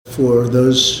for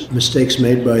those mistakes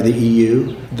made by the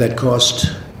EU that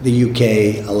cost the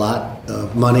UK a lot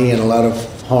of money and a lot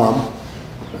of harm.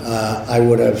 I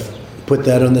would have put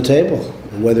that on the table,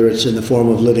 whether it's in the form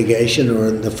of litigation or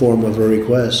in the form of a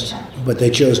request. But they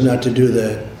chose not to do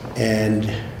that. And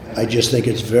I just think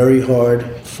it's very hard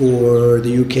for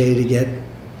the UK to get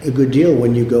a good deal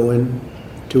when you go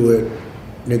into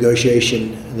a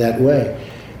negotiation that way.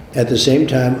 At the same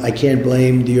time, I can't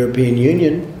blame the European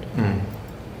Union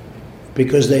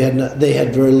because they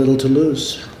had very little to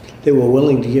lose. They were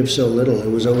willing to give so little. It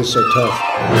was always so tough.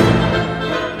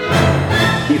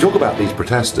 You talk about these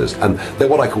protesters, and they're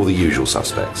what I call the usual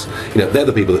suspects. They're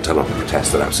the people that turn up and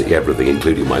protest at absolutely everything,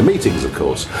 including my meetings, of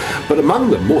course. But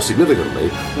among them, more significantly,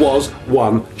 was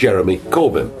one Jeremy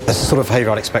Corbyn. That's the sort of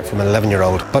behaviour I'd expect from an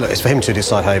 11-year-old. But look, it's for him to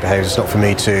decide how he behaves. It's not for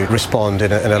me to respond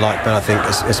in a like manner. I think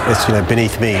it's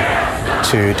beneath me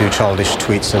to do childish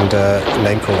tweets and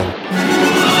name calling.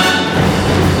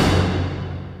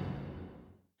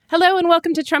 Hello and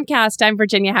welcome to Trumpcast. I'm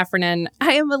Virginia Heffernan.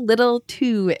 I am a little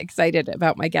too excited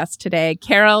about my guest today,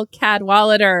 Carole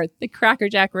Cadwalladr, the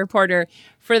Crackerjack reporter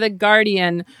for The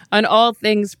Guardian on all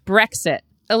things Brexit,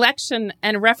 election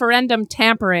and referendum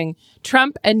tampering,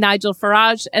 Trump and Nigel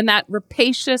Farage, and that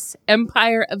rapacious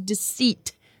empire of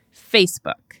deceit,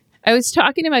 Facebook. I was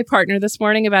talking to my partner this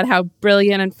morning about how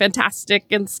brilliant and fantastic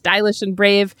and stylish and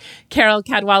brave Carole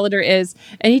Cadwalladr is.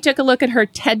 And he took a look at her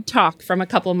TED Talk from a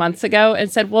couple months ago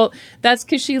and said, well, that's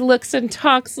because she looks and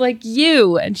talks like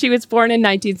you. And she was born in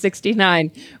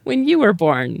 1969 when you were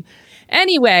born.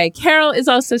 Anyway, Carole is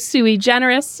also sui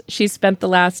generis. She spent the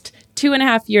last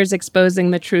 2.5 years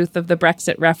exposing the truth of the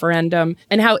Brexit referendum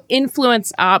and how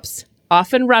influence ops,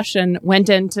 often Russian, went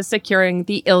into securing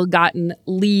the ill-gotten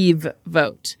Leave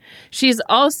vote. She's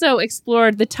also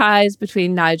explored the ties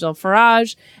between Nigel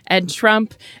Farage and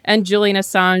Trump and Julian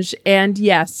Assange and,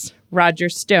 yes, Roger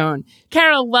Stone.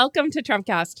 Carole, welcome to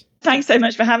Trumpcast. Thanks so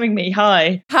much for having me.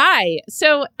 Hi. Hi.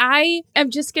 So I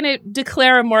am just going to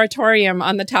declare a moratorium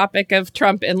on the topic of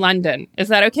Trump in London. Is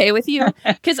that okay with you?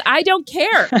 Because I don't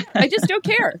care. I just don't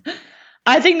care.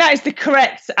 I think that is the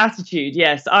correct attitude,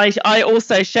 yes. I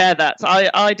also share that.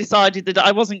 I decided that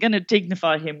I wasn't going to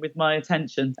dignify him with my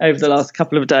attention over the last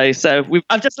couple of days. So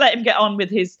I've just let him get on with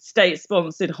his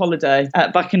state-sponsored holiday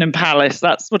at Buckingham Palace.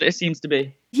 That's what it seems to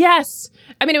be. Yes.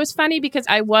 I mean, it was funny because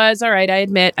I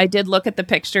admit, I did look at the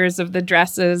pictures of the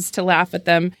dresses to laugh at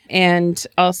them. And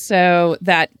also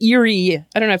that eerie,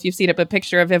 I don't know if you've seen it, but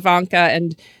picture of Ivanka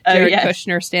and Jared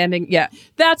Kushner standing. Yeah,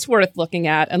 that's worth looking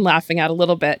at and laughing at a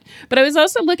little bit. But I was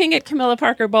also looking at Camilla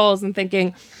Parker Bowles and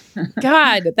thinking,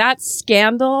 God, that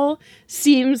scandal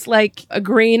seems like a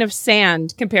grain of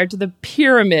sand compared to the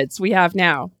pyramids we have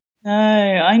now. Oh,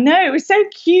 I know. It was so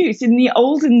cute. In the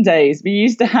olden days, we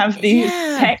used to have these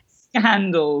sex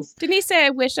scandals. Didn't he say, I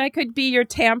wish I could be your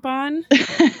tampon?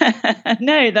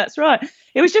 No, that's right.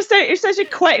 It was just it was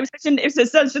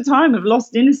such a time of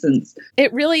lost innocence.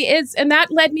 It really is. And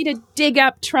that led me to dig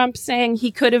up Trump saying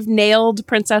he could have nailed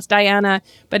Princess Diana,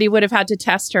 but he would have had to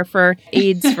test her for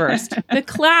AIDS first. The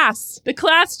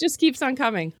class just keeps on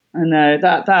coming. I know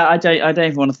that I don't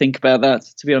even want to think about that,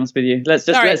 to be honest with you. Let's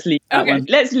leave that one.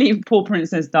 Let's leave poor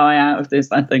Princess Di out of this,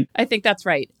 I think. I think that's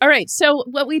right. All right. So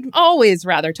what we'd always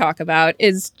rather talk about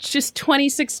is just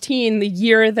 2016, the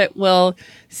year that will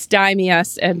stymie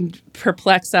us and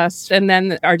perplex us, and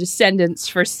then our descendants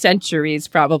for centuries,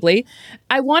 probably.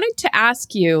 I wanted to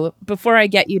ask you, before I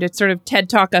get you to sort of TED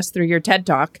Talk us through your TED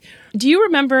Talk, do you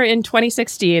remember in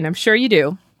 2016, I'm sure you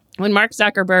do, when Mark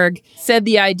Zuckerberg said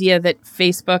the idea that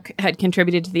Facebook had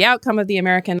contributed to the outcome of the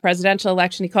American presidential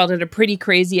election? He called it a pretty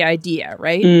crazy idea,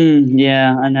 right?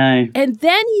 Yeah, I know. And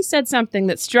then he said something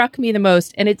that struck me the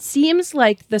most, and it seems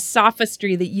like the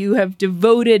sophistry that you have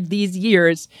devoted these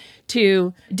years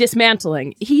to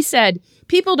dismantling. He said,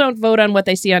 people don't vote on what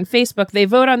they see on Facebook. They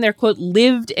vote on their, quote,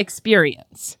 lived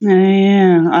experience. Oh,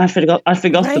 yeah. I'd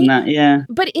forgotten that, yeah.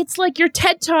 But it's like your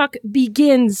TED Talk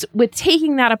begins with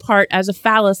taking that apart as a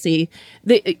fallacy,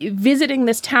 visiting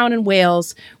this town in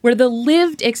Wales where the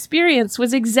lived experience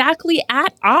was exactly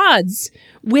at odds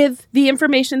with the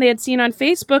information they had seen on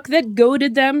Facebook that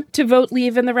goaded them to vote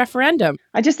Leave in the referendum.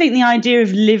 I just think the idea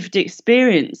of lived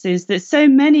experience is that so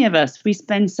many of us, we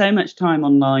spend so much time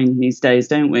online these days,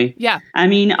 don't we? Yeah. I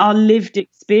mean, our lived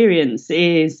experience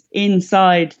is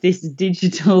inside this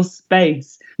digital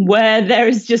space where there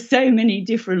is just so many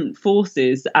different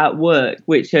forces at work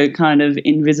which are kind of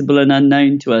invisible and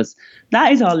unknown to us.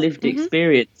 That is our lived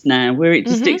experience now. We're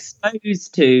just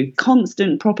exposed to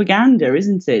constant propaganda,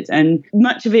 isn't it? And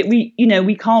much of it,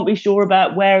 we can't be sure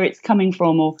about where it's coming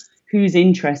from or whose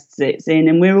interests it's in.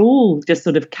 And we're all just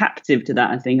sort of captive to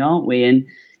that, I think, aren't we? And,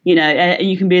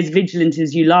 you can be as vigilant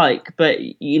as you like, but,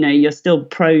 you're still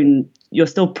prone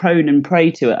and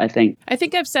prey to it, I think. I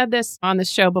think I've said this on the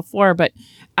show before, but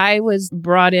I was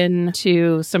brought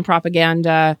into some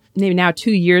propaganda maybe now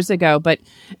 2 years ago, but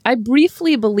I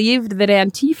briefly believed that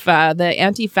Antifa, the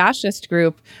anti-fascist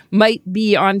group, might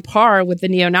be on par with the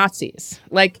neo-Nazis.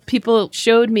 Like, people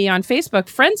showed me on Facebook,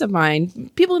 friends of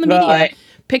mine, people in the media,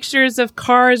 pictures of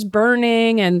cars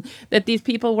burning and that these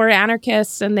people were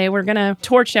anarchists and they were going to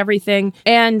torch everything.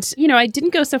 And, I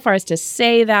didn't go so far as to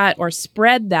say that or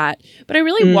spread that, but I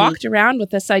really walked around with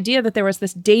this idea that there was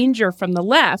this danger from the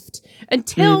left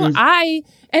until and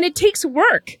it takes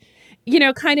work,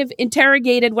 kind of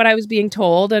interrogated what I was being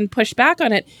told and pushed back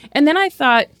on it. And then I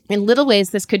thought, in little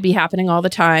ways, this could be happening all the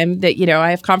time, that,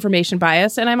 I have confirmation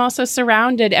bias, and I'm also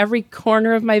surrounded every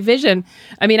corner of my vision.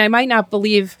 I mean, I might not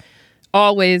believe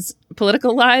always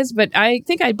political lies, but I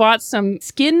think I bought some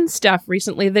skin stuff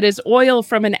recently that is oil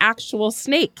from an actual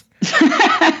snake.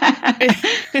 I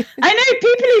know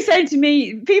people who say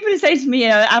to me,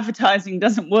 advertising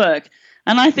doesn't work.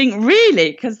 And I think,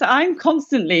 really, because I'm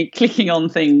constantly clicking on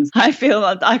things, I feel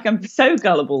like I'm so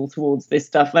gullible towards this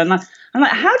stuff. And I'm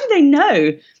like, how do they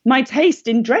know my taste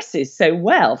in dresses so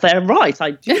well? They're right.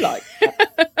 I do like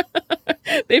that.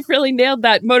 They've really nailed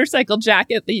that motorcycle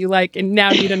jacket that you like and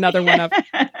now need another one of.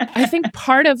 I think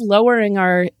part of lowering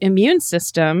our immune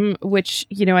system, which,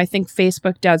 I think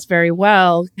Facebook does very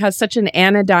well, has such an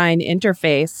anodyne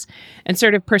interface, and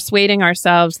sort of persuading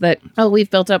ourselves that, we've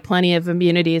built up plenty of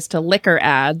immunities to liquor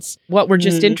ads. What we're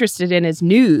just interested in is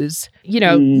news.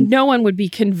 No one would be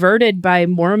converted by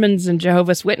Mormons and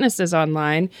Jehovah's Witnesses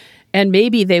online. And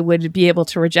maybe they would be able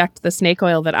to reject the snake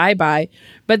oil that I buy,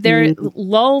 but they're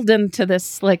lulled into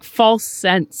this false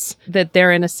sense that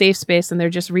they're in a safe space and they're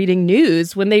just reading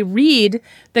news when they read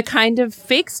the kind of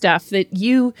fake stuff that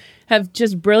you have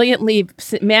just brilliantly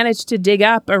managed to dig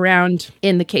up around,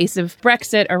 in the case of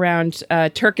Brexit, around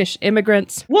Turkish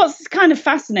immigrants. What's kind of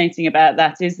fascinating about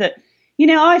that is that,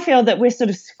 I feel that we're sort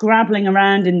of scrabbling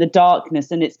around in the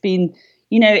darkness, and it's been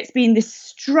this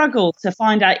struggle to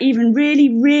find out even really,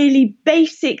 really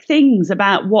basic things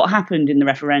about what happened in the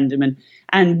referendum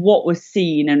and what was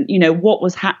seen and, what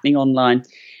was happening online.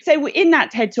 So in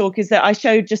that TED Talk is that I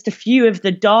showed just a few of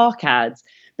the dark ads.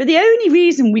 But the only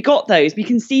reason we got those, we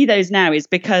can see those now, is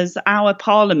because our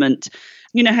parliament,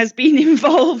 has been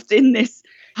involved in this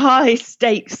high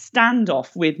stakes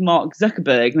standoff with Mark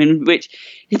Zuckerberg, in which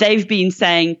they've been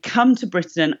saying, come to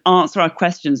Britain and answer our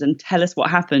questions and tell us what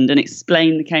happened and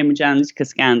explain the Cambridge Analytica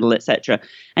scandal, etc.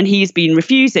 And he's been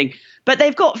refusing. But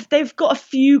they've got a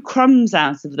few crumbs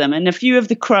out of them, and a few of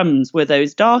the crumbs were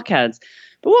those dark ads.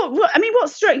 But what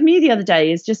struck me the other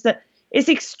day is just that it's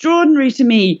extraordinary to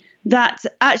me that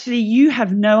actually you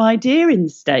have no idea in the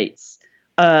States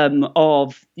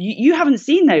you haven't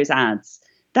seen those ads.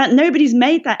 That nobody's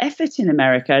made that effort in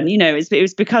America. And, it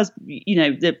was because,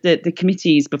 the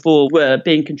committees before were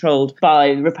being controlled by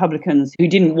Republicans who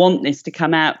didn't want this to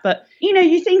come out. But,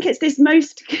 you think it's this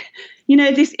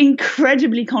this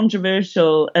incredibly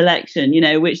controversial election,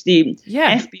 which the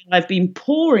FBI have been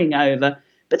poring over.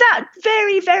 But that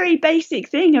very, very basic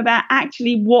thing about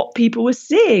actually what people were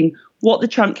seeing, what the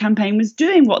Trump campaign was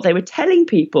doing, what they were telling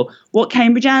people, what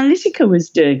Cambridge Analytica was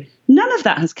doing. None of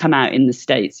that has come out in the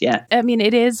States yet. I mean,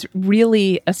 it is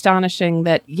really astonishing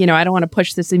that, I don't want to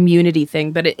push this immunity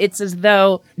thing, but it's as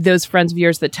though those friends of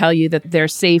yours that tell you that they're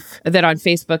safe, that on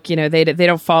Facebook, they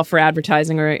don't fall for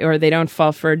advertising or they don't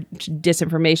fall for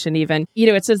disinformation even.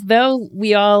 It's as though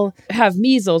we all have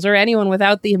measles, or anyone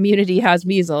without the immunity has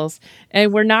measles,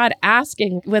 and we're not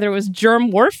asking whether it was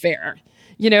germ warfare.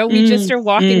 We just are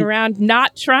walking around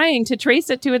not trying to trace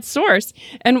it to its source.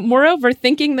 And moreover,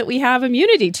 thinking that we have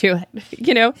immunity to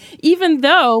it, even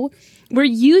though we're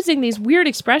using these weird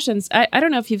expressions. I don't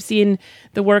know if you've seen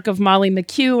the work of Molly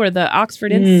McHugh or the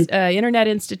Oxford Internet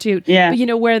Institute,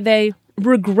 but, where they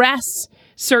regress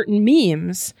certain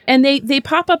memes and they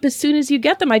pop up as soon as you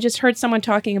get them. I just heard someone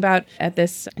talking about at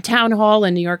this town hall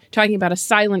in New York, talking about a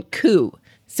silent coup.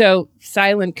 So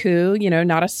silent coup,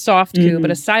 not a soft coup,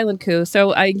 but a silent coup.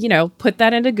 So I, put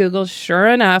that into Google. Sure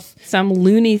enough, some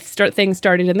loony thing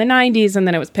started in the 90s, and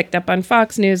then it was picked up on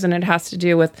Fox News, and it has to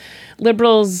do with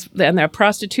liberals and their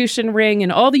prostitution ring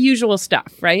and all the usual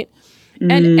stuff, right?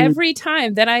 And every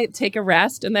time then I take a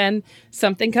rest, and then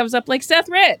something comes up like Seth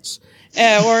Rich.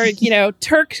 or,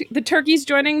 the Turkey's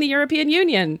joining the European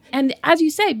Union. And as you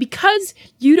say, because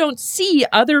you don't see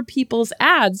other people's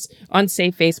ads on,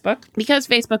 say, Facebook, because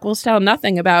Facebook will tell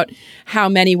nothing about how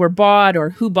many were bought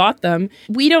or who bought them,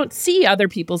 we don't see other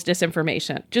people's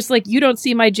disinformation. Just like you don't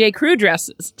see my J. Crew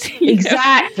dresses.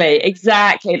 Exactly.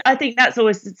 I think that's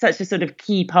always such a sort of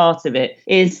key part of it,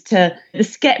 is to the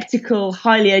skeptical,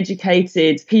 highly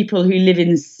educated people who live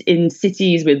in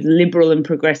cities with liberal and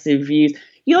progressive views.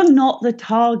 You're not the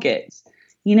target.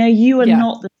 You are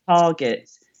not the target.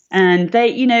 And they,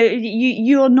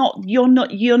 you're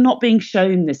not being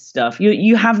shown this stuff.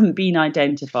 You haven't been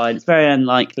identified. It's very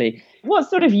unlikely. What's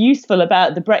sort of useful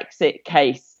about the Brexit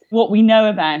case, what we know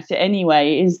about it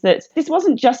anyway, is that this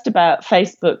wasn't just about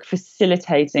Facebook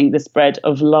facilitating the spread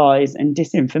of lies and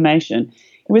disinformation.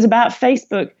 It was about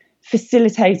Facebook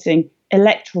facilitating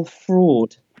electoral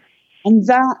fraud. And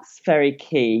that's very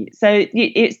key. So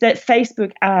it's that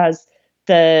Facebook as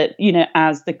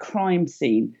the crime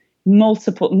scene,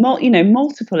 multiple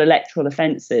electoral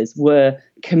offences were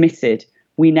committed,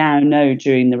 we now know,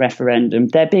 during the referendum.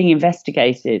 They're being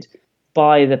investigated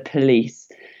by the police.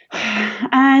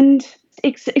 And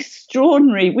it's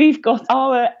extraordinary. We've got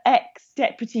our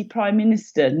ex-Deputy Prime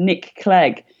Minister, Nick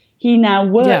Clegg. He now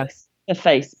works for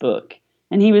Facebook.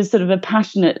 And he was sort of a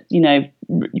passionate,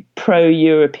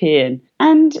 pro-European.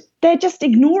 And they're just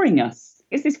ignoring us.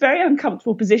 It's this very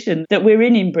uncomfortable position that we're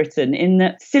in Britain, in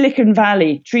that Silicon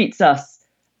Valley treats us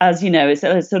as, as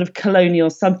a sort of colonial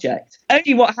subject.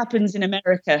 Only what happens in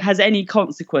America has any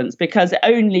consequence, because it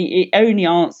only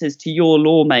answers to your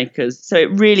lawmakers. So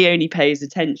it really only pays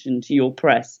attention to your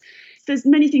press. There's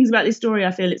many things about this story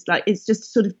I feel it's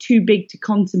just sort of too big to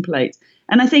contemplate.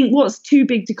 And I think what's too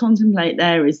big to contemplate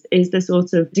there is the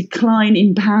sort of decline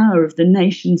in power of the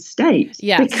nation state.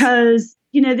 Yes. Because,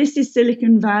 this is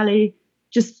Silicon Valley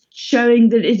just showing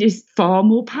that it is far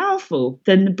more powerful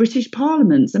than the British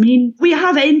Parliament. I mean, we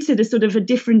have entered a sort of a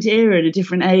different era and a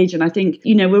different age. And I think,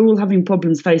 we're all having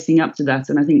problems facing up to that.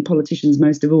 And I think politicians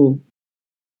most of all.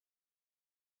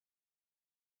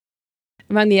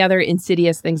 Among the other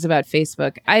insidious things about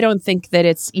Facebook, I don't think that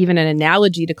it's even an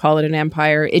analogy to call it an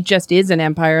empire. It just is an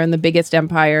empire, and the biggest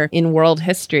empire in world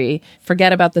history.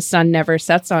 Forget about the sun never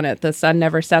sets on it. The sun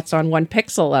never sets on 1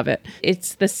 pixel of it.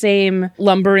 It's the same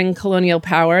lumbering colonial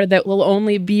power that will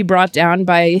only be brought down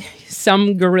by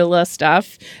some guerrilla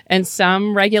stuff and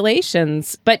some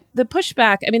regulations. But the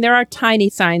pushback, there are tiny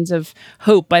signs of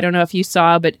hope. I don't know if you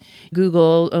saw, but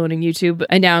Google, owning YouTube,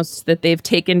 announced that they've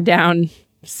taken down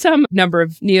some number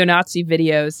of neo-Nazi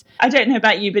videos. I don't know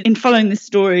about you, but in following the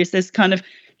stories, there's kind of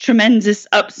tremendous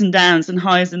ups and downs and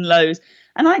highs and lows.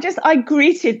 And I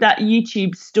greeted that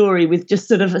YouTube story with just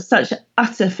sort of such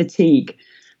utter fatigue,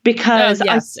 because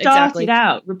I started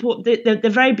out,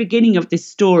 the very beginning of this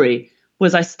story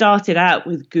was I started out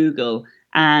with Google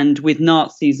and with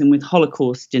Nazis and with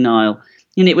Holocaust denial.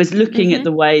 And it was looking at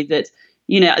the way that,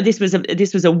 this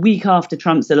was a week after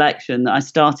Trump's election that I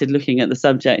started looking at the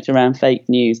subject around fake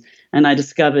news, and I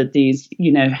discovered these,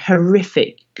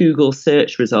 horrific Google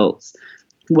search results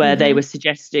where they were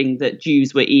suggesting that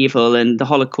Jews were evil and the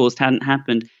Holocaust hadn't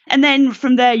happened. And then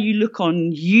from there you look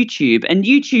on YouTube, and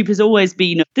YouTube has always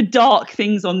been, the dark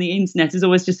things on the internet is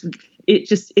always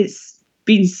it's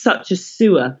been such a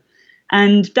sewer.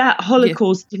 And that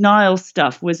Holocaust denial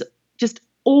stuff was just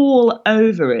all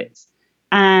over it.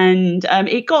 And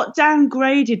it got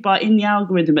downgraded in the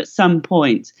algorithm at some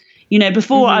point.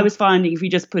 Before I was finding, if you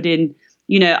just put in,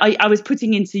 I was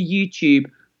putting into YouTube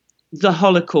the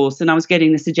Holocaust, and I was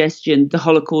getting the suggestion the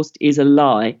Holocaust is a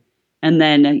lie. And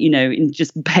then, in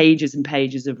just pages and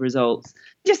pages of results.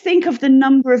 Just think of the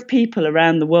number of people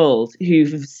around the world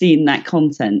who've seen that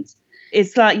content.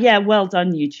 It's like, yeah, well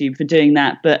done, YouTube, for doing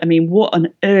that. But what on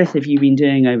earth have you been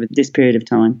doing over this period of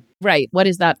time? Right. What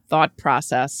is that thought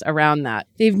process around that?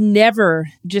 They've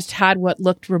never just had what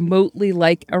looked remotely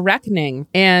like a reckoning.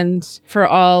 And for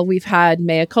all we've had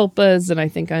mea culpas, and I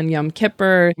think on Yom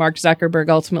Kippur, Mark Zuckerberg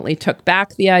ultimately took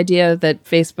back the idea that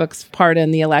Facebook's part in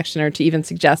the election, or to even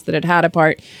suggest that it had a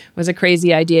part, was a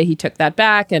crazy idea. He took that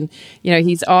back. And,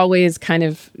 he's always kind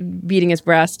of beating his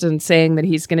breast and saying that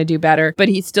he's going to do better. But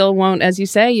he still won't, as you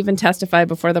say, even testify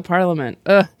before the parliament.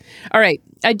 Ugh. All right.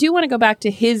 I do want to go back to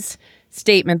his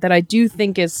statement that I do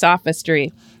think is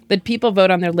sophistry, that people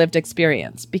vote on their lived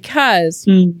experience, because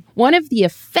one of the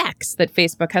effects that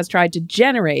Facebook has tried to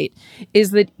generate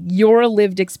is that your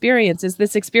lived experience is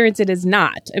this experience it is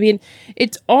not.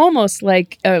 It's almost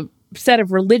like a set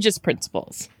of religious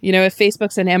principles. If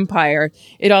Facebook's an empire,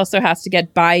 it also has to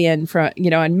get buy-in from,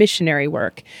 on missionary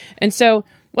work. And so,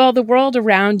 well, the world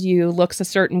around you looks a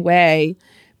certain way,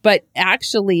 But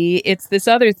actually, it's this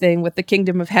other thing with the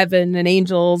kingdom of heaven and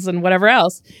angels and whatever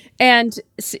else. And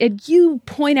you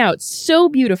point out so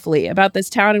beautifully about this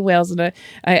town in Wales, and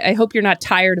I hope you're not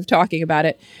tired of talking about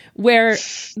it, where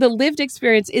the lived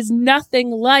experience is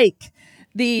nothing like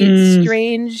the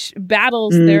strange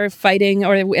battles they're fighting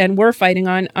and were fighting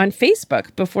on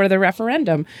Facebook before the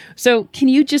referendum. So can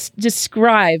you just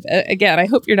describe, again, I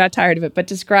hope you're not tired of it, but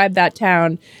describe that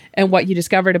town and what you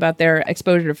discovered about their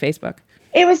exposure to Facebook?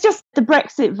 It was just the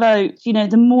Brexit vote,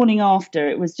 the morning after.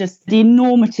 It was just the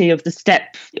enormity of the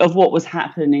step of what was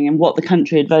happening and what the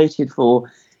country had voted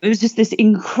for. It was just this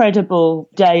incredible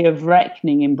day of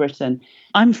reckoning in Britain.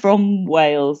 I'm from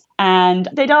Wales, and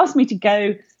they'd asked me to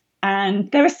go,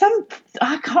 and there was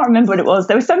I can't remember what it was.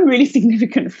 There was some really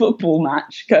significant football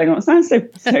match going on. It sounds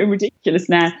so ridiculous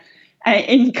now,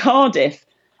 in Cardiff.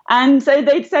 And so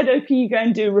they'd said, oh, can you go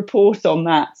and do a report on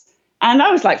that? And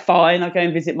I was like, fine, I'll go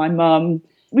and visit my mum.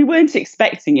 We weren't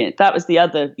expecting it. That was the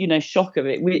other, shock of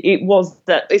it. It was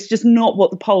that it's just not what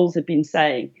the polls had been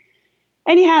saying.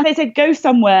 Anyhow, they said, go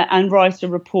somewhere and write a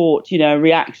report, a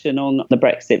reaction on the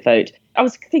Brexit vote. I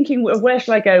was thinking, where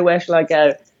shall I go? Where shall I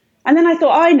go? And then I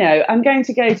thought, I know, I'm going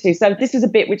to go to. So this was a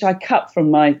bit which I cut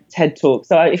from my TED talk.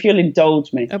 So if you'll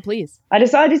indulge me. Oh, please. I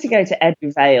decided to go to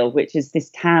Ebbw Vale, which is this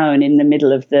town in the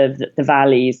middle of the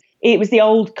valleys. It was the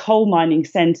old coal mining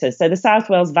centre. So the South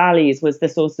Wales Valleys was the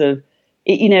sort of,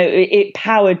 it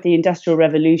powered the Industrial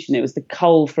Revolution. It was the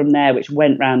coal from there which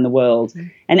went round the world.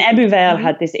 And Ebbw Vale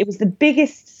had this, it was the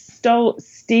biggest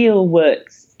steel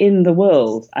works in the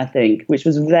world, I think, which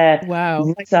was there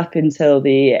right up until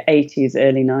the 80s,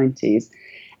 early 90s.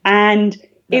 And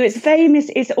it was famous.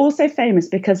 It's also famous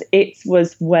because it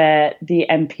was where the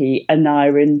MP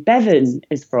Aneurin Bevan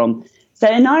is from. So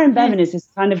Aneurin Bevan is this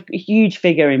kind of huge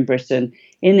figure in Britain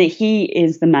in that he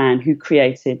is the man who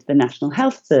created the National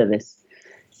Health Service.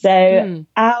 So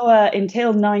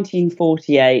until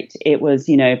 1948, it was,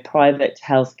 private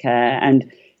healthcare.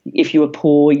 And if you were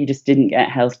poor, you just didn't get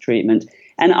health treatment.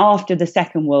 And after the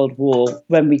Second World War,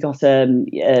 when we got a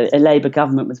Labour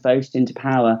government was voted into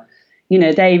power,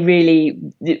 they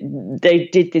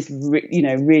did this,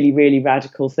 really, really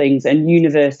radical things. And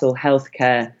universal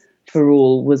healthcare for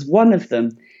all was one of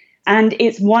them. And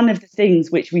it's one of the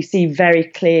things which we see very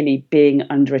clearly being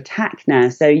under attack now.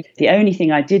 So the only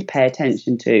thing I did pay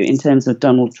attention to in terms of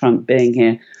Donald Trump being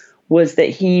here was that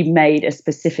he made a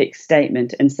specific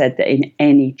statement and said that in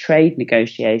any trade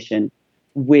negotiation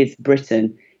with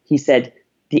Britain, he said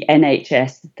the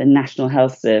NHS, the National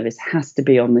Health Service, has to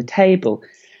be on the table.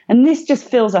 And this just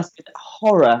fills us with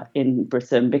horror in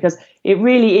Britain because it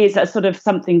really is a sort of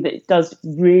something that does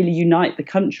really unite the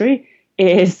country.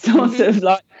 It is sort of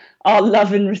like our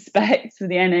love and respect for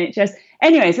the NHS.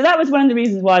 Anyway, so that was one of the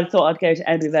reasons why I thought I'd go to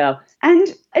Ebbw Vale. And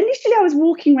initially I was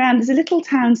walking around, there's a little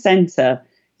town centre.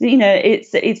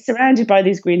 It's surrounded by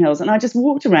these green hills. And I just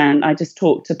walked around, I just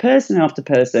talked to person after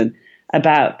person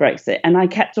about Brexit. And I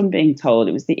kept on being told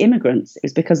it was the immigrants. It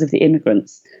was because of the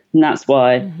immigrants. And that's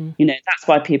why, that's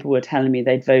why people were telling me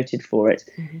they'd voted for it.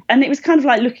 And it was kind of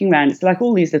like looking around. It's like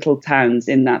all these little towns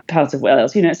in that part of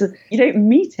Wales, so you don't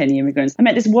meet any immigrants. I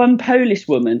met this one Polish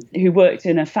woman who worked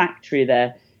in a factory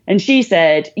there. And she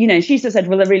said, she said,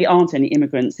 well, there really aren't any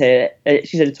immigrants here.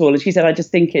 She said at all. And she said, I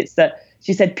just think it's that,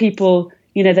 she said, people,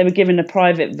 they were given a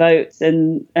private vote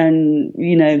and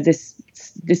this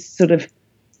sort of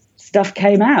stuff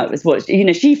came out. Is what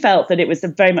she felt that it was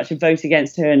very much a vote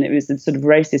against her, and it was a sort of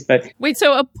racist vote. Wait,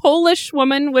 so a Polish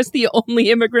woman was the only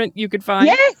immigrant you could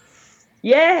find?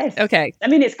 Yes. Okay. I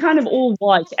mean, it's kind of all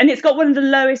white, and it's got one of the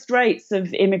lowest rates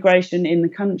of immigration in the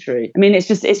country. I mean, it's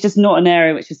just not an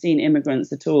area which has seen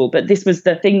immigrants at all. But this was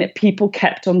the thing that people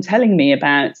kept on telling me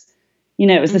about.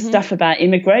 It was the stuff about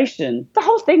immigration. The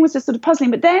whole thing was just sort of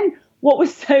puzzling. But then what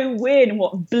was so weird and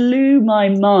what blew my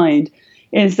mind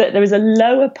is that there was a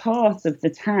lower part of the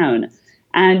town,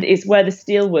 and it's where the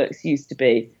steelworks used to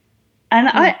be. And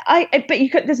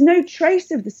there's no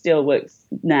trace of the steelworks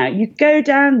now. You go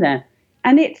down there,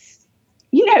 and it's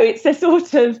a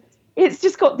sort of, it's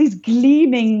just got these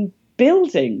gleaming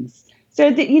buildings. So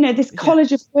that, this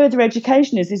College of Further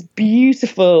Education is this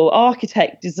beautiful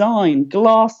architect design,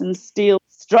 glass and steel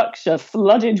structure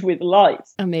flooded with light.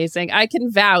 Amazing. I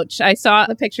can vouch. I saw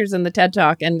the pictures in the TED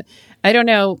Talk, and I don't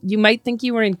know, you might think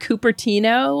you were in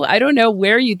Cupertino. I don't know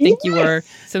where you think you were,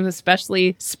 some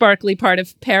especially sparkly part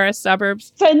of Paris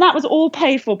suburbs. So, and that was all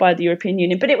paid for by the European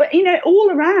Union. But it,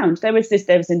 all around, there was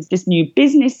this new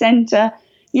business centre.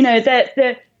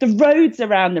 The roads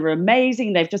around there are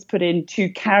amazing. They've just put in 2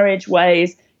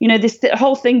 carriageways. The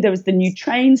whole thing, there was the new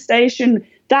train station.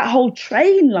 that whole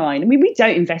train line. I mean, we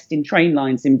don't invest in train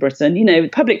lines in Britain.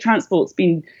 Public transport's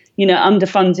been,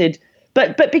 underfunded.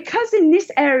 But because in this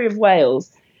area of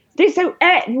Wales,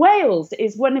 Wales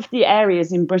is one of the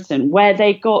areas in Britain where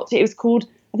it was called,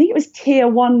 I think it was Tier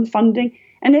 1 funding.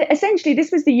 And essentially,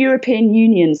 this was the European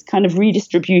Union's kind of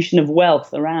redistribution of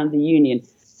wealth around the Union.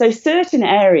 So certain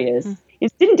areas,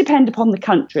 it didn't depend upon the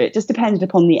country, it just depended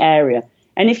upon the area.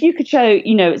 And if you could show,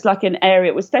 it's like an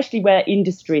area, especially where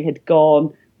industry had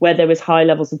gone, where there was high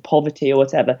levels of poverty or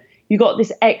whatever, you got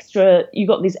these extra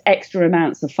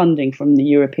amounts of funding from the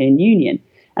European Union.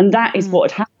 And that is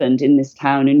what had happened in this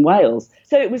town in Wales.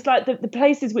 So it was like the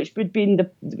places which had been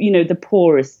the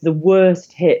poorest, the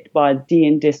worst hit by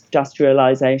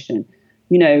deindustrialization,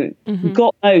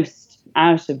 got most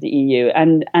out of the EU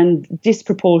and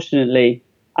disproportionately,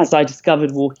 as I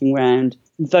discovered walking around,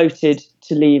 voted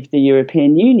to leave the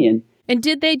European Union. And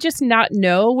did they just not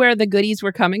know where the goodies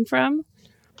were coming from?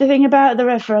 The thing about the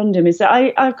referendum is that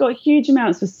I've got huge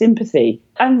amounts of sympathy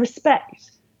and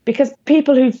respect, because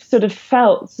people who've sort of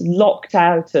felt locked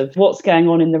out of what's going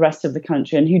on in the rest of the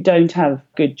country and who don't have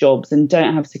good jobs and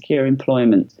don't have secure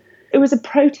employment. It was a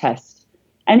protest,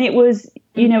 and it was,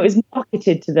 it was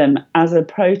marketed to them as a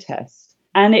protest.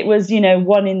 And it was,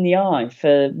 one in the eye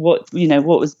for what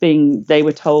they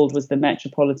were told was the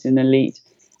metropolitan elite.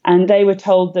 And they were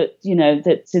told that,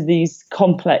 that to these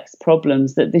complex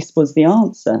problems, that this was the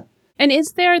answer. And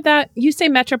is there you say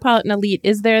metropolitan elite,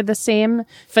 is there the same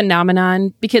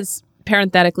phenomenon? Because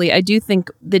parenthetically, I do think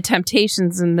the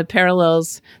temptations and the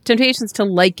temptations to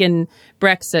liken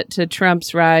Brexit to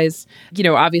Trump's rise,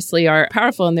 obviously are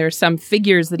powerful, and there are some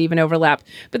figures that even overlap,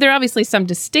 but there are obviously some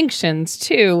distinctions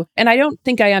too. And I don't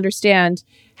think I understand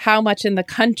how much in the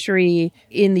country,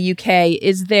 in the UK,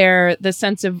 is there the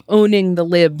sense of owning the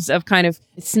libs, of kind of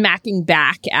smacking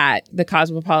back at the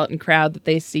cosmopolitan crowd that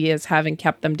they see as having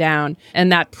kept them down,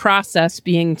 and that process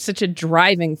being such a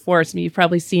driving force. I mean, you've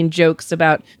probably seen jokes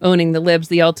about owning the libs,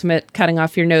 the ultimate cutting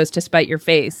off your nose to spite your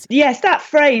face. Yes, that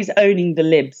phrase, owning the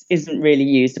libs, isn't really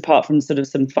used, apart from sort of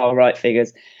some far-right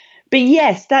figures. But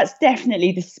yes, that's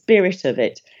definitely the spirit of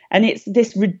it. And it's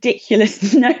this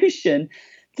ridiculous notion.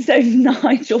 So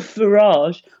Nigel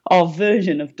Farage, our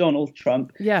version of Donald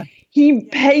Trump, he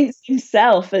paints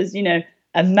himself as,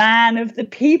 a man of the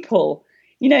people.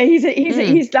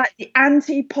 He's like the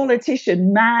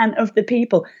anti-politician man of the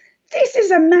people. This is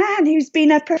a man who's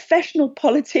been a professional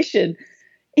politician.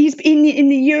 He's been in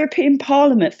the European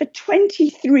Parliament for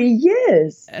 23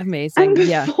 years. Amazing. And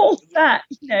before that,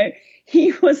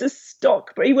 he was a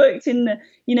stockbroker. He worked in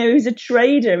he was a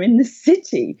trader in the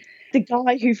city. The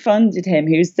guy who funded him,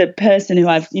 who's the person who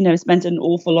I've, spent an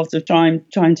awful lot of time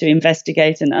trying to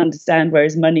investigate and understand where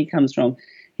his money comes from.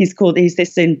 He's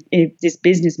this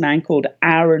businessman called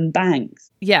Aaron Banks.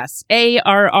 Yes,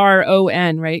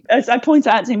 Arron, right? As I point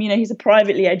out to him, he's a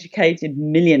privately educated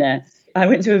millionaire. I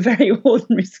went to a very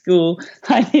ordinary school.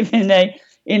 I live in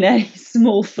a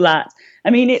small flat. I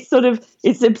mean, it's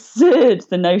absurd,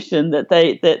 the notion that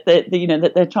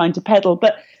that they're trying to peddle,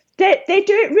 but they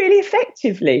do it really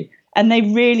effectively. And they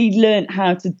really learned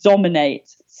how to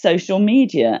dominate social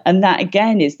media. And that,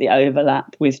 again, is the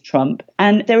overlap with Trump.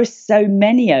 And there are so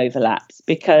many overlaps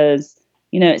because,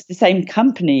 it's the same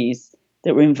companies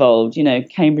that were involved,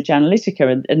 Cambridge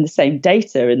Analytica and the same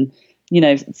data. And,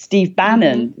 Steve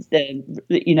Bannon,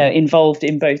 involved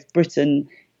in both Britain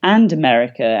and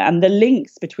America. And the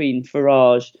links between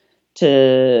Farage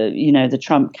to, the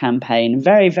Trump campaign.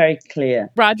 Very, very clear.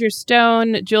 Roger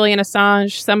Stone, Julian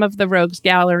Assange, some of the rogues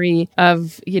gallery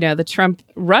of, the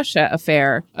Trump-Russia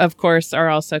affair, of course, are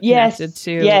also connected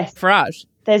to Farage.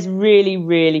 There's really,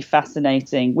 really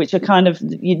fascinating, which are kind of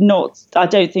not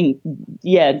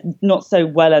so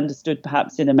well understood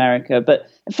perhaps in America. But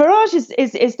Farage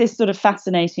is this sort of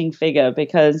fascinating figure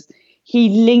because he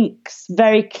links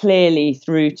very clearly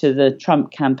through to the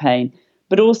Trump campaign,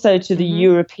 but also to the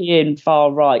European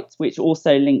far right, which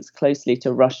also links closely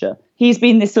to Russia. He's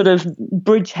been this sort of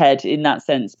bridgehead in that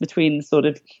sense between the sort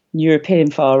of European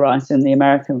far right and the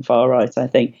American far right, I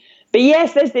think. But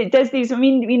yes, there's these,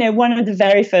 one of the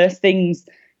very first things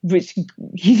which,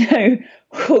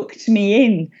 hooked me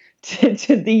in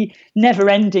to the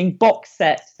never-ending box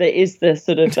set that is the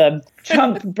sort of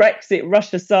Trump, Brexit,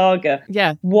 Russia saga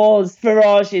was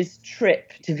Farage's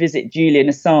trip to visit Julian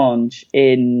Assange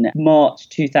in March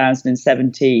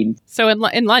 2017. So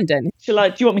in London.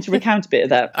 Do you want me to recount a bit of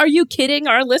that? Are you kidding?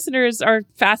 Our listeners are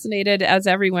fascinated, as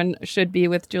everyone should be,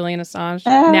 with Julian Assange,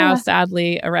 now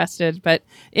sadly arrested. But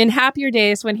in happier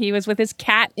days when he was with his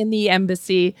cat in the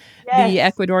embassy, the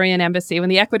Ecuadorian embassy, when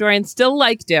the Ecuadorians still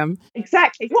liked him.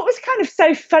 Exactly. What was kind of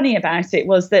so funny about it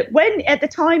was that when, at the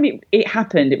time it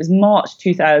happened, it was March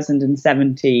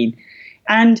 2017.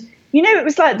 And, it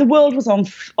was like the world was on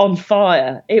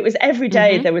fire. It was every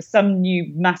day there was some new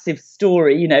massive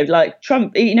story, like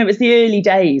Trump, it was the early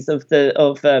days of the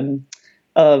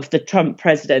Trump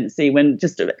presidency when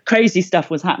just crazy stuff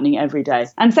was happening every day.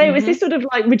 And so it was this sort of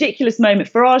like ridiculous moment.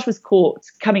 Farage was caught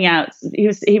coming out. He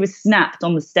was snapped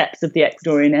on the steps of the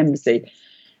Ecuadorian embassy.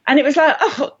 And it was like,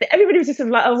 everybody was just sort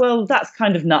of like, well, that's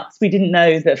kind of nuts. We didn't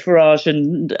know that Farage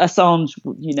and Assange,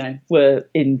 were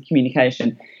in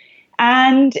communication.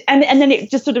 And then it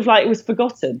just sort of like was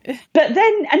forgotten. But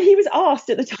then, and he was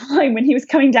asked at the time when he was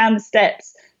coming down the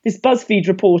steps, this BuzzFeed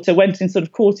reporter went and sort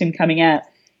of caught him coming out.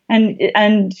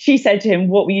 And she said to him,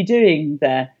 what were you doing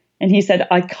there? And he said,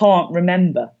 I can't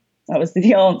remember. That was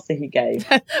the answer he gave.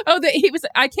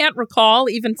 I can't recall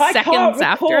even seconds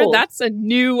after. That's a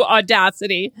new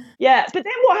audacity. Yeah. But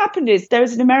then what happened is there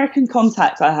was an American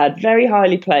contact I had, very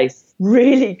highly placed,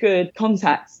 really good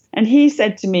contacts. And he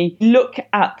said to me, look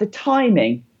at the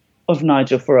timing of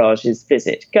Nigel Farage's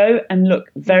visit. Go and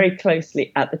look very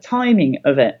closely at the timing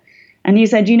of it. And he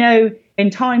said, in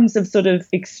times of sort of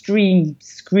extreme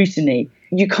scrutiny,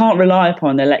 you can't rely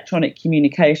upon electronic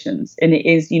communications. And it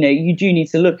is, you do need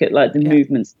to look at like the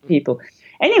movements of people.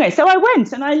 Anyway, so I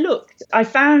went and I looked. I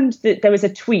found that there was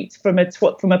a tweet from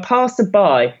a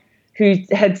passerby who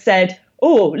had said,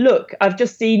 oh, look, I've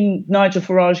just seen Nigel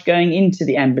Farage going into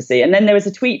the embassy. And then there was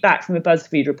a tweet back from a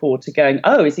BuzzFeed reporter going,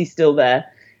 oh, is he still there?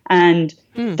 And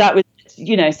that was,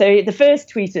 so the first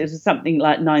tweet was something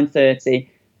like 9:30.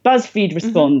 BuzzFeed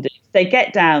responded. They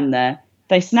get down there.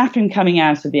 They snap him coming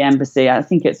out of the embassy. I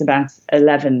think it's about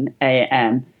 11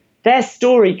 a.m. Their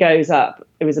story goes up.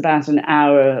 It was about an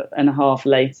hour and a half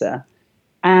later.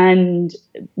 And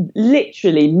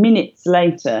literally minutes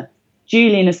later,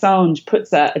 Julian Assange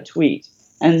puts out a tweet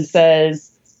and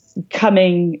says,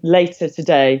 coming later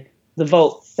today, the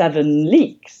Vault 7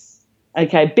 leaks.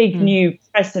 Okay, big new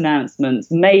press announcements,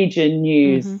 major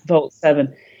news, Vault 7.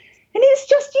 And it's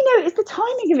just, it's the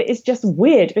timing of it is just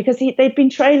weird because they've been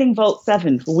trailing Vault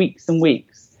 7 for weeks and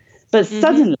weeks. But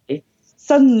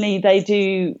suddenly they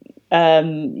do,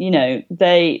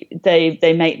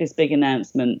 they make this big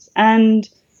announcement. And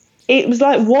it was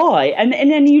like, why? And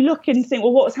then you look and think,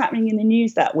 well, what was happening in the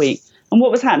news that week? And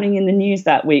what was happening in the news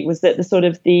that week was that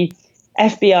the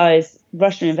FBI's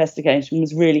Russian investigation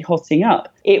was really hotting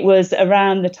up. It was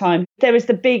around the time there was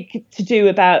the big to-do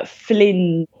about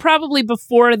Flynn. Probably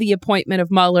before the appointment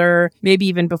of Mueller, maybe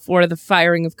even before the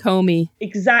firing of Comey.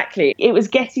 Exactly. It was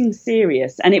getting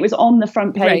serious and it was on the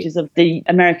front pages of the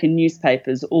American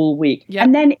newspapers all week. Yep.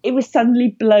 And then it was suddenly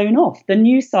blown off. The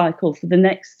news cycle for the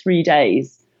next 3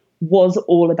 days was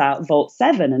all about Vault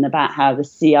 7 and about how the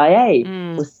CIA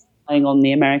was spying on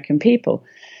the American people.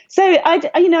 So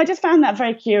I just found that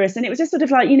very curious, and it was just sort of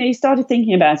like, you started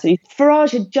thinking about it.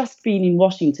 Farage had just been in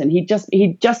Washington. He'd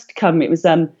just come. It was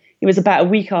about a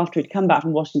week after he'd come back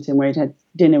from Washington, where he'd had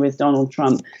dinner with Donald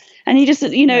Trump, and he just,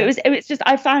 it was just,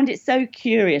 I found it so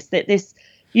curious that this,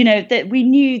 that we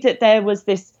knew that there was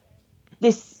this,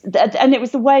 and it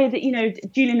was the way that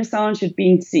Julian Assange had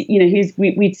been,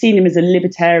 we'd seen him as a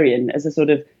libertarian,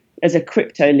 as a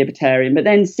crypto libertarian, but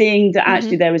then seeing that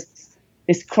actually there was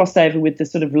this crossover with the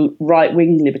sort of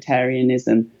right-wing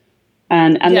libertarianism,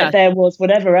 and that there was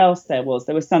whatever else there was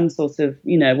some sort of,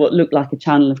 what looked like a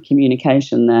channel of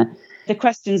communication there. The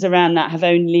questions around that have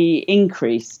only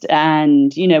increased,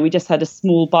 and, we just had a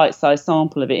small bite-sized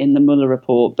sample of it in the Mueller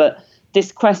report, but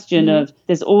this question of,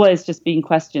 there's always just been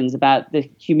questions about the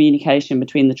communication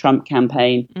between the Trump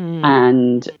campaign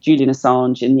and Julian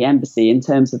Assange in the embassy in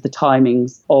terms of the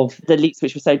timings of the leaks,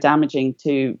 which were so damaging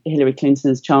to Hillary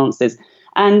Clinton's chances.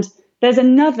 And there's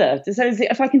another, so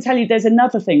if I can tell you, there's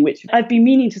another thing which I've been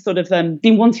meaning to sort of,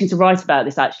 been wanting to write about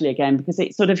this actually again, because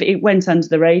it went under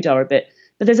the radar a bit.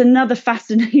 But there's another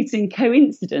fascinating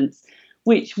coincidence,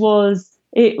 which was,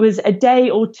 it was a day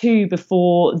or two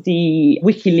before the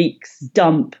WikiLeaks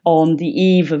dump on the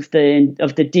eve of the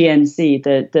DNC,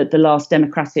 the last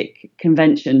Democratic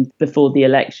convention before the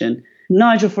election.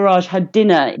 Nigel Farage had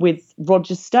dinner with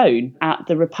Roger Stone at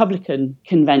the Republican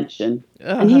convention,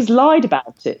 and he's lied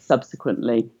about it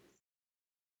subsequently.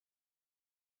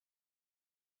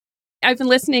 I've been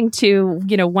listening to,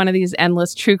 one of these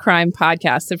endless true crime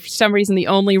podcasts. For some reason, the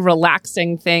only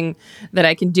relaxing thing that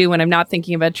I can do when I'm not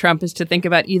thinking about Trump is to think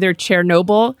about either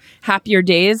Chernobyl, Happier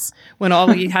Days, when all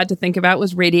we had to think about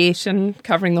was radiation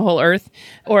covering the whole earth,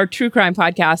 or true crime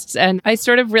podcasts. And I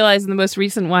sort of realized in the most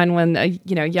recent one, when a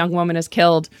young woman is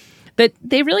killed, that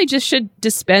they really just should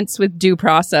dispense with due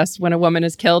process when a woman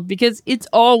is killed, because it's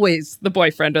always the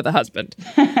boyfriend or the husband.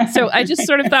 So I just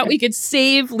sort of thought we could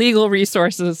save legal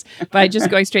resources by just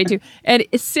going straight to. And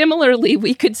similarly,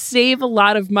 we could save a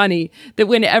lot of money that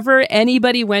whenever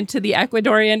anybody went to the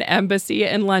Ecuadorian embassy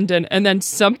in London and then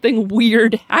something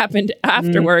weird happened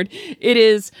afterward, it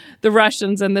is the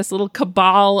Russians and this little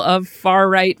cabal of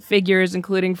far-right figures,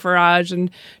 including Farage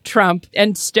and Trump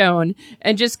and Stone,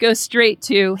 and just go straight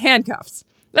to handcuffs.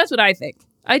 That's what I think.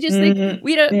 I just think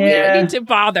we don't need to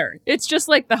bother. It's just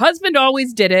like the husband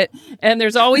always did it, and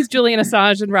there's always Julian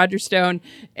Assange and Roger Stone,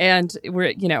 and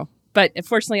we're, but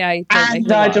fortunately I don't make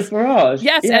the Nigel laws. Farage.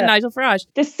 Yes, and Nigel Farage.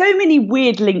 There's so many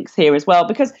weird links here as well,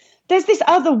 because there's this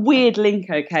other weird link,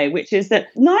 okay, which is that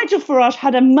Nigel Farage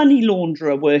had a money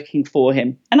launderer working for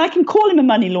him. And I can call him a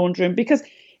money launderer because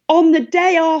on the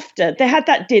day after, they had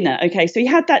that dinner. Okay, so he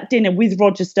had that dinner with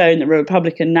Roger Stone at the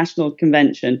Republican National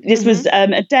Convention. This was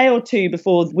a day or two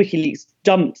before WikiLeaks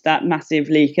dumped that massive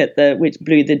leak which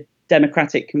blew the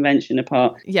Democratic Convention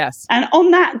apart. Yes. And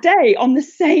on that day, on the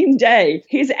same day,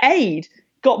 his aide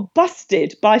got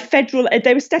busted by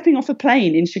they were stepping off a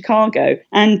plane in Chicago,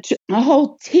 and a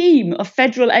whole team of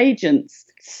federal agents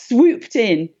swooped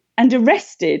in and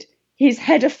arrested his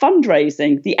head of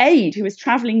fundraising, the aide who was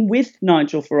traveling with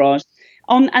Nigel Farage,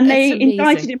 and they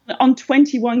indicted him on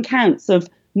 21 counts of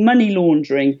money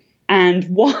laundering and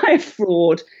wire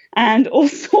fraud and all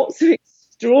sorts of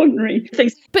extraordinary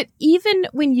things. But even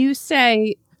when you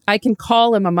say, I can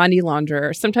call him a money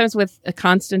launderer, sometimes with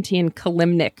Konstantin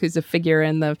Kalimnik, who's a figure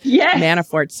in the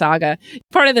Manafort saga.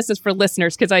 Part of this is for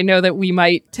listeners, because I know that we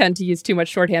might tend to use too much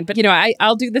shorthand. But,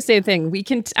 I'll do the same thing.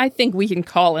 I think we can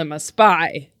call him a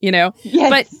spy, Yes.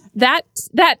 But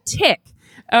that tick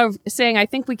of saying, I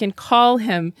think we can call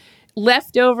him,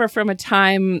 left over from a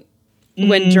time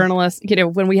when journalists,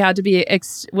 when we had to be,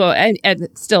 and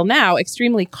still now,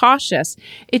 extremely cautious.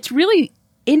 It's really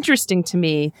interesting to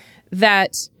me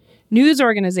that news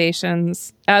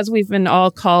organizations, as we've been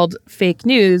all called fake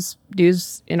news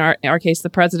in our case the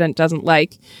president doesn't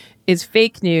like, is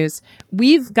fake news.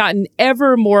 We've gotten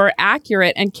ever more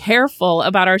accurate and careful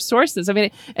about our sources. I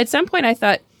mean, at some point I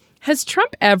thought, has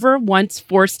Trump ever once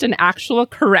forced an actual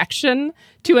correction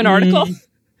to an article?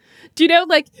 Do you know,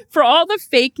 for all the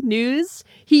fake news,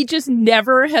 he just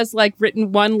never has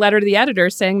written one letter to the editor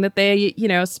saying that they,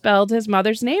 spelled his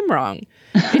mother's name wrong.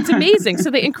 It's amazing. So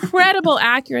the incredible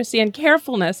accuracy and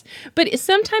carefulness, but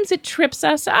sometimes it trips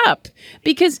us up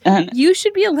because you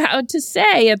should be allowed to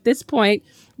say at this point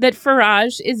that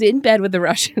Farage is in bed with the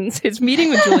Russians, is meeting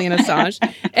with Julian Assange,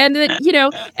 and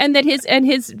that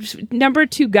his number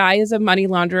two guy is a money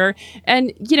launderer.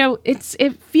 And,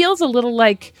 it feels a little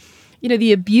like,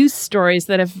 the abuse stories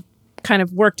that have kind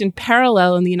of worked in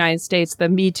parallel in the United States, the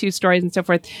Me Too stories and so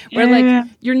forth, where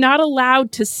you're not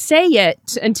allowed to say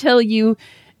it until you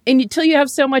have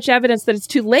so much evidence that it's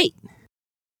too late.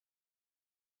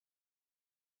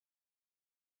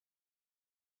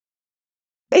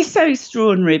 It's so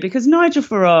extraordinary because Nigel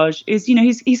Farage is,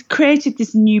 he's created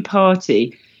this new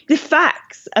party. The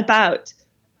facts about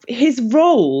his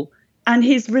role and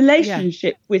his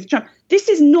relationship with Trump, this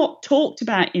is not talked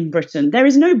about in Britain. There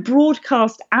is no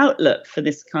broadcast outlet for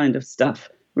this kind of stuff,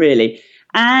 really.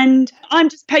 And I'm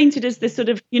just painted as this sort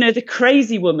of, the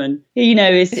crazy woman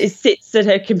who, sits at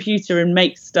her computer and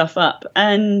makes stuff up.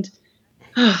 And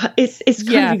it's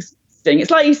kind of exhausting.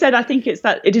 It's like you said, I think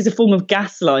it is a form of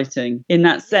gaslighting in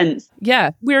that sense.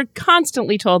 Yeah, we're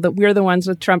constantly told that we're the ones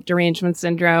with Trump derangement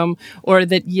syndrome, or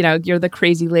that, you're the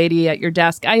crazy lady at your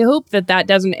desk. I hope that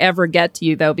doesn't ever get to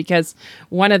you, though, because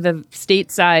one of the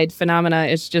stateside phenomena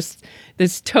is just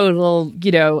this total,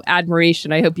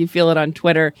 admiration. I hope you feel it on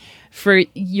Twitter for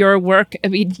your work. I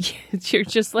mean, you're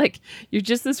just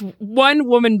this one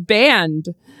woman band.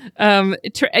 How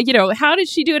did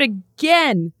she do it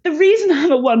again? The reason I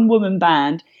have a one woman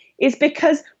band is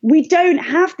because we don't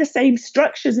have the same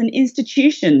structures and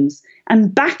institutions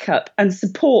and backup and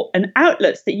support and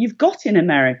outlets that you've got in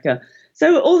America.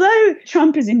 So although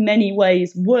Trump is in many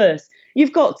ways worse,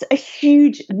 you've got a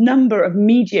huge number of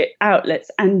media outlets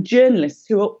and journalists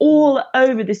who are all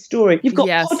over this story. You've got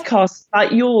podcasts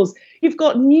like yours. You've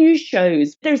got news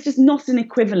shows. There's just not an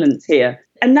equivalent here.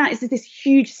 And that is this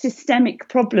huge systemic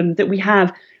problem that we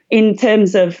have in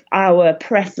terms of our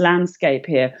press landscape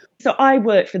here. So I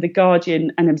work for The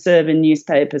Guardian and Observer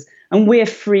newspapers, and we're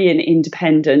free and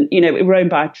independent. We're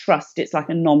owned by a trust. It's like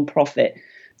a non-profit.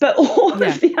 But all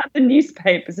of the other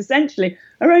newspapers essentially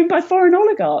are owned by foreign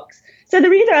oligarchs. So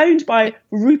they're either owned by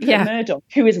Rupert Murdoch,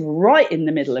 who is right in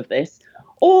the middle of this,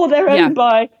 or they're owned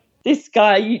by this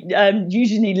guy,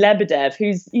 Eugenie Lebedev,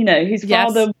 whose Yes.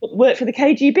 father worked for the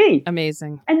KGB.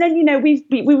 Amazing. And then,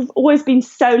 we've always been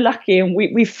so lucky, and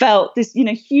we felt this,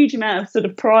 huge amount of sort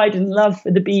of pride and love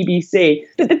for the BBC.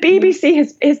 But the BBC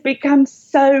has become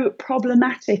so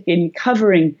problematic in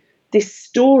covering this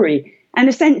story. And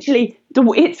essentially,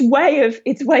 its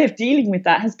way of dealing with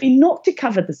that has been not to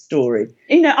cover the story.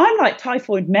 I'm like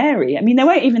Typhoid Mary. I mean, they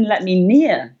won't even let me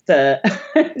near the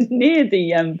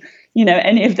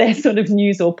any of their sort of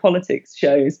news or politics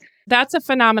shows. That's a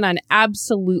phenomenon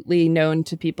absolutely known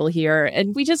to people here.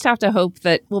 And we just have to hope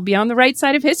that we'll be on the right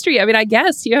side of history. I mean, I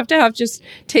guess you have to just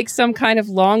take some kind of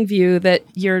long view that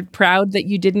you're proud that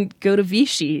you didn't go to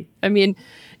Vichy. I mean,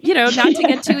 not to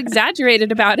get too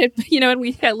exaggerated about it, but, and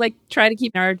we try to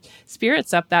keep our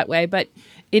spirits up that way. But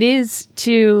it is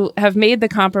to have made the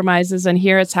compromises. And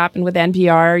here it's happened with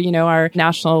NPR, our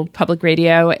national public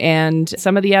radio, and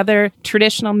some of the other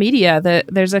traditional media.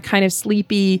 There's a kind of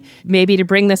sleepy, maybe to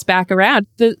bring this back around.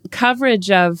 The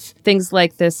coverage of things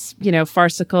like this,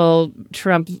 farcical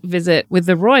Trump visit with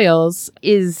the royals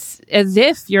is as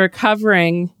if you're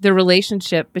covering the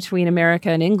relationship between America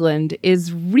and England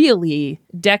is really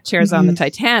deck chairs on the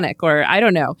Titanic, or I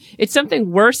don't know. It's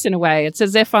something worse in a way. It's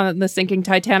as if on the sinking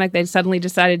Titanic, they suddenly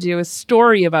decided to do a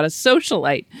story about a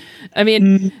socialite. I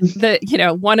mean,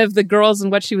 one of the girls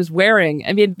and what she was wearing.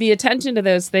 I mean, the attention to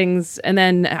those things. And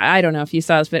then I don't know if you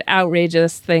saw this, but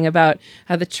outrageous thing about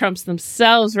how the Trumps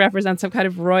themselves represent some kind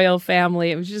of royal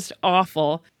family. It was just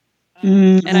awful.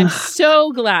 And I'm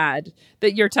so glad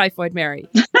that you're Typhoid Mary.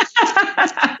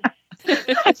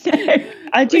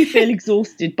 I do feel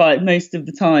exhausted by it most of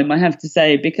the time, I have to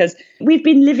say, because we've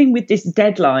been living with this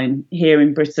deadline here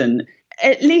in Britain.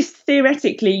 At least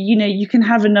theoretically, you can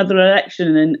have another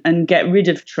election and get rid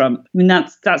of Trump. I mean,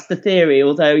 that's the theory,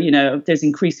 although, there's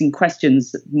increasing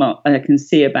questions I can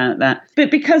see about that. But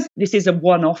because this is a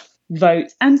one-off vote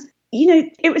and,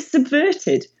 it was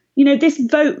subverted, this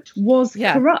vote was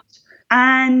corrupt.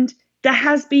 And there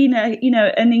has been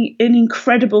an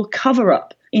incredible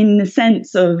cover-up in the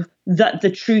sense of that the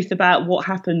truth about what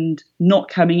happened not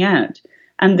coming out,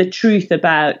 and the truth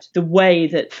about the way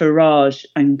that Farage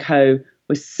and co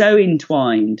was so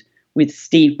entwined with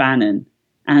Steve Bannon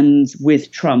and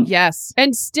with Trump. Yes.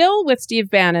 And still with Steve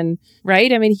Bannon,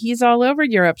 right? I mean, he's all over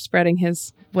Europe spreading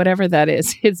his, whatever that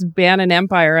is, his Bannon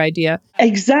Empire idea.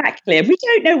 Exactly. We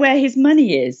don't know where his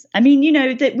money is. I mean,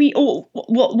 that we all,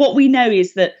 what we know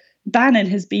is that Bannon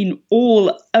has been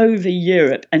all over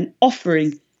Europe and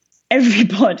offering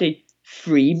everybody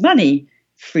free money,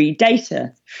 free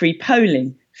data, free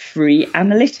polling, free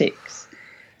analytics.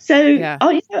 So did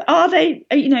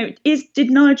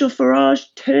Nigel Farage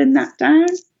turn that down?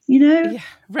 Yeah,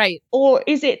 right. Or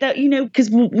is it that, because,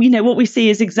 what we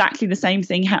see is exactly the same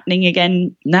thing happening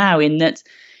again now, in that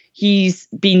he's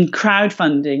been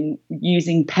crowdfunding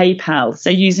using PayPal. So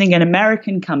using an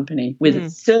American company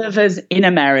with servers in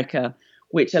America,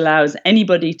 which allows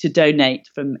anybody to donate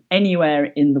from anywhere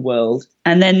in the world.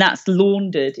 And then that's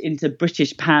laundered into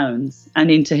British pounds and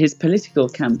into his political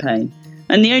campaign.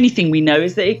 And the only thing we know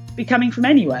is that it could be coming from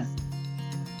anywhere.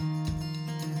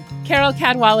 Carole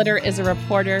Cadwalladr is a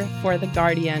reporter for The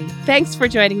Guardian. Thanks for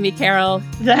joining me, Carole.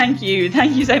 Thank you.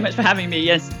 Thank you so much for having me.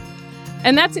 Yes.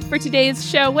 And that's it for today's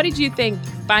show. What did you think?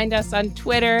 Find us on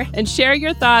Twitter and share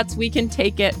your thoughts. We can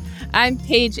take it. I'm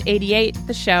Paige88.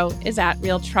 The show is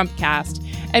 @RealTrumpCast.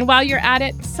 And while you're at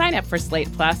it, sign up for Slate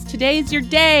Plus. Today's your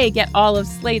day. Get all of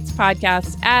Slate's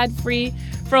podcasts ad-free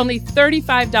for only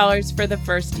 $35 for the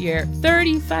first year.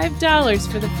 $35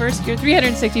 for the first year.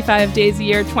 365 days a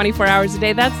year, 24 hours a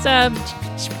day. That's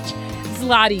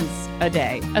zlotys a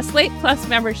day. A Slate Plus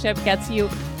membership gets you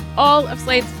all of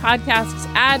Slate's podcasts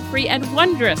ad-free and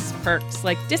wondrous perks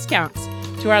like discounts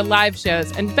to our live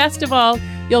shows. And best of all,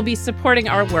 you'll be supporting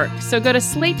our work. So go to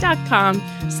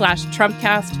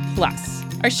slate.com/TrumpCast Plus.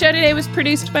 Our show today was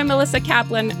produced by Melissa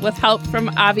Kaplan with help from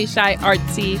Avishai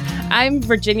Artsy. I'm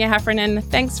Virginia Heffernan.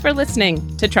 Thanks for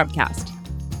listening to Trumpcast.